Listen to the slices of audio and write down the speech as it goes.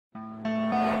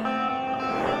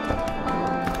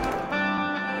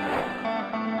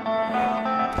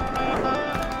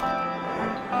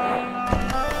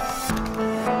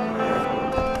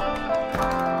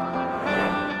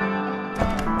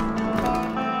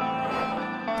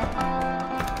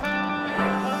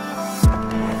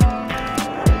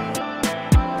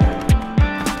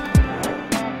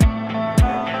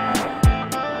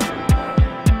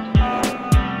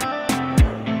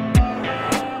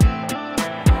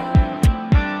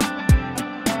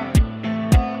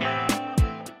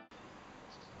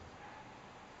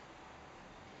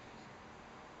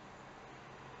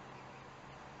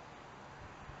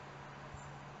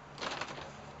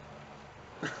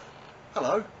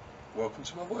Hello, welcome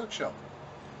to my workshop.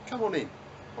 Come on in,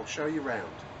 I'll show you round.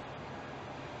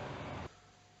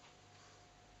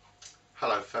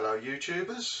 Hello fellow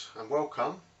YouTubers and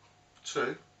welcome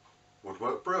to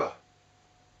Woodwork Brewer.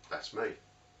 That's me.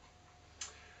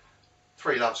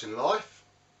 Three loves in life.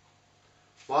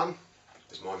 One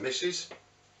is my missus,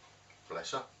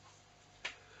 bless her.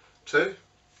 Two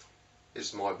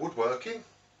is my woodworking.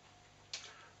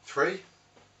 Three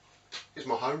is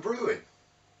my home brewing.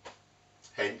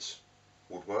 Hence,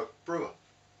 Woodwork Brewer.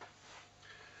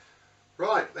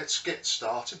 Right, let's get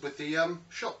started with the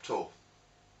shop tour.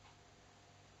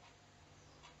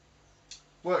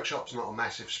 Workshop's not a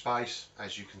massive space,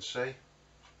 as you can see,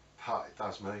 but it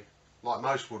does me. Like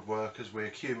most woodworkers, we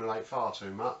accumulate far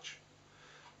too much,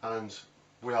 and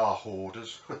we are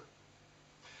hoarders.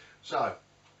 So,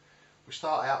 we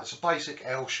start out, it's a basic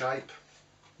L shape,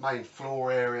 main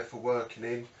floor area for working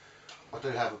in. I do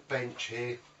have a bench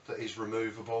here that is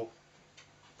removable,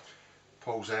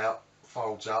 pulls out,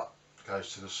 folds up,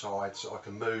 goes to the side, so I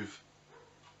can move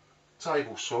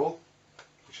table saw,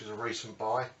 which is a recent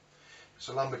buy. It's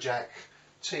a Lumberjack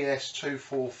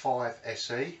TS245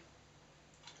 SE,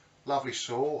 lovely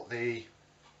saw. The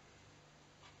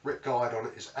rip guide on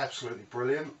it is absolutely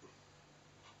brilliant,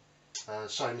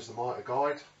 same as the miter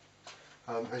guide.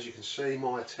 As you can see,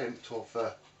 my attempt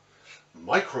of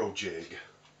micro jig,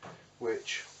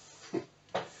 which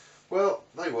well,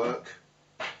 they work.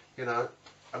 You know,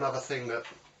 another thing that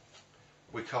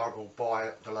we can't all buy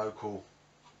at the local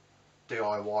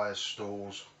DIY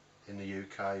stores in the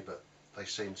UK, but they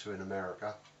seem to in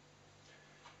America.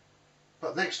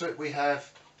 But next to it we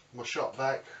have my shop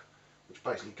vac, which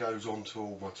basically goes onto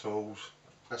all my tools.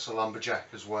 That's a Lumberjack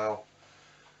as well.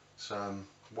 It's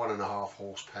 1.5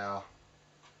 horsepower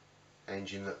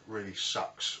engine that really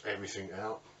sucks everything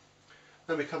out.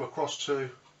 Then we come across to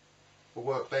a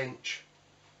workbench,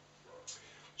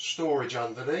 storage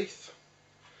underneath,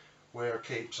 where I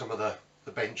keep some of the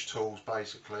bench tools,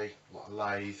 basically, like a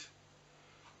lathe,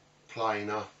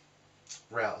 planer,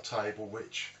 router table,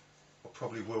 which I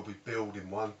probably will be building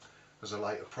one as a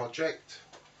later project.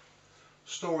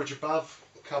 Storage above,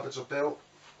 cupboards are built.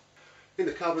 In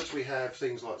the cupboards we have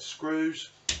things like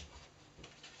screws,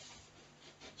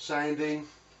 sanding,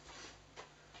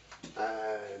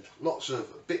 and lots of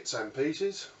bits and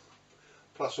pieces,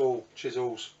 plus all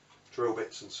chisels, drill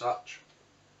bits and such.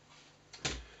 A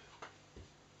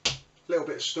little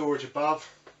bit of storage above,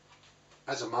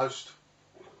 as a most.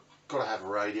 Got to have a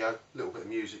radio, a little bit of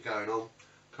music going on.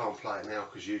 Can't play it now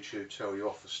because YouTube tell you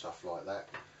off for stuff like that.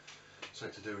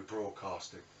 Something to do with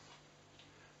broadcasting.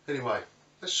 Anyway,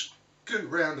 let's scoot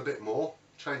round a bit more,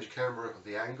 change the camera at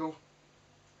the angle.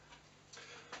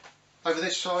 Over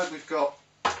this side we've got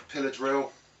a pillar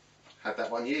drill. Had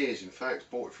that one years, in fact.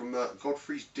 Bought it from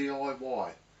Godfrey's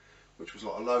DIY, which was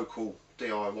like a local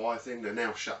DIY thing. They're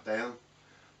now shut down,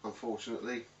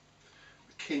 unfortunately.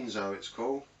 Kinzo it's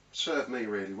called. Served me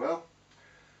really well.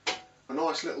 A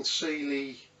nice little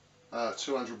Sealy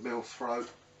 200mm throat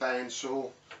bandsaw.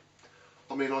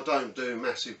 I mean, I don't do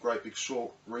massive, great big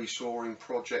resawing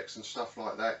projects and stuff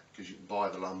like that, because you can buy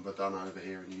the lumber done over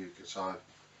here in the UK, so it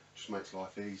just makes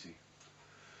life easy.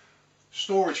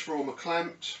 Storage for all my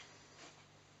clamps.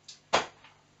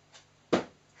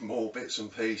 More bits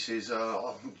and pieces.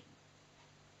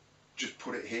 Just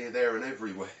put it here, there and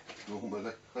everywhere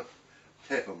normally.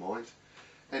 Never mind.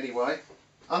 Anyway,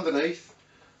 underneath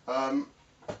built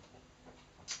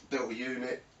a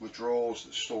unit with drawers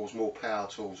that stores more power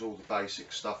tools, all the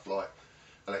basic stuff like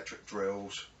electric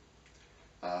drills,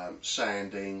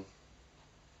 sanding,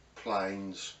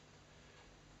 planes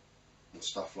and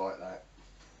stuff like that.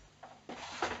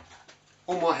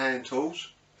 All my hand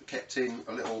tools are kept in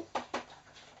a little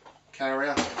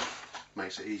carrier,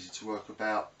 makes it easy to work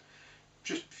about.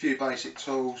 Just a few basic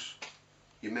tools,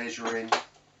 your measuring,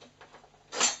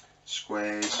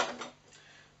 squares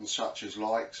and such as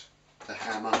likes, the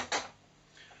hammer, a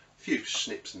few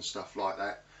snips and stuff like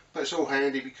that. But it's all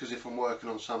handy because if I'm working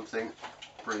on something,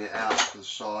 bring it out to the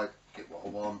side, get what I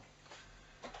want,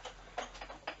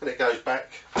 and it goes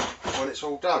back when it's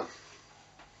all done.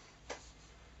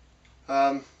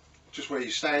 Just where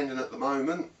you're standing at the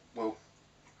moment, we'll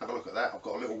have a look at that. I've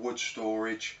got a little wood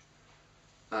storage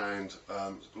and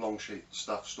long sheet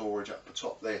stuff storage up the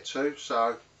top there too,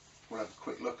 so we'll have a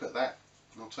quick look at that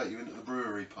and I'll take you into the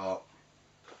brewery part.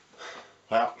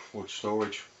 Well, wood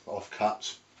storage,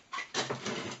 offcuts.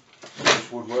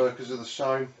 Most woodworkers are the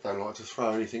same, don't like to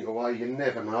throw anything away. You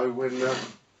never know when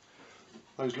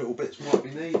those little bits might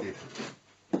be needed.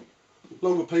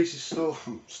 Longer pieces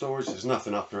storage, there's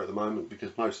nothing up there at the moment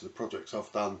because most of the projects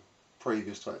I've done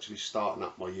previous to actually starting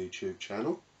up my YouTube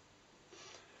channel.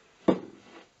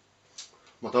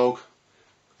 My dog,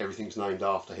 everything's named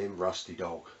after him, Rusty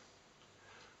Dog.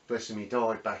 Bless him, he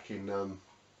died back in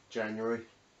January,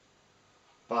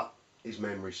 but his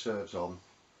memory serves on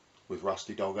with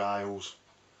Rusty Dog Ales,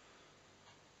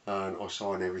 and I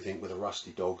sign everything with a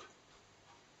Rusty Dog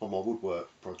on my woodwork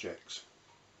projects.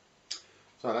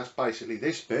 So that's basically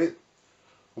this bit,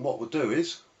 and what we'll do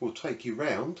is we'll take you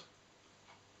round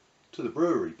to the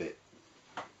brewery bit.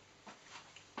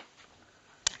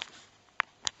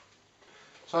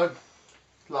 So,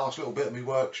 last little bit of my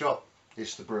workshop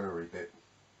is the brewery bit.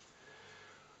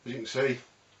 As you can see,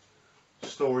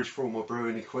 storage for all my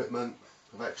brewing equipment.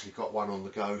 I've actually got one on the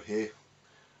go here.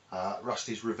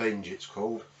 Rusty's Revenge it's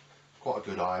called. Quite a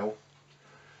good ale.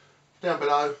 Down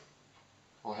below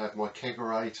I have my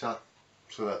kegerator,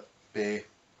 so that beer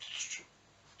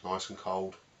nice and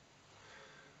cold.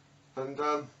 And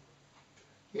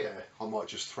yeah, I might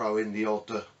just throw in the odd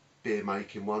beer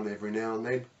making one every now and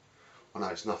then. I know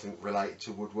it's nothing related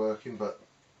to woodworking, but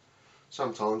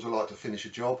sometimes I like to finish a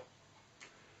job,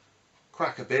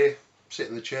 crack a beer, sit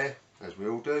in the chair, as we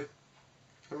all do,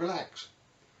 and relax.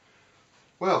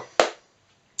 Well,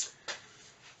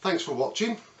 thanks for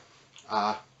watching.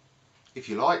 If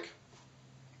you like,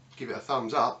 give it a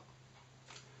thumbs up.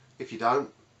 If you don't,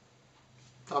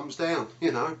 thumbs down,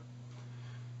 you know.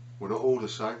 We're not all the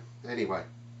same. Anyway,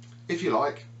 if you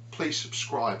like, please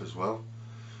subscribe as well,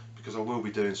 because I will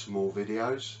be doing some more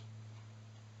videos.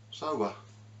 So,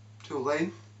 till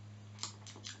then,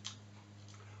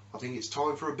 I think it's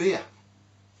time for a beer.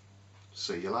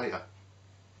 See you later.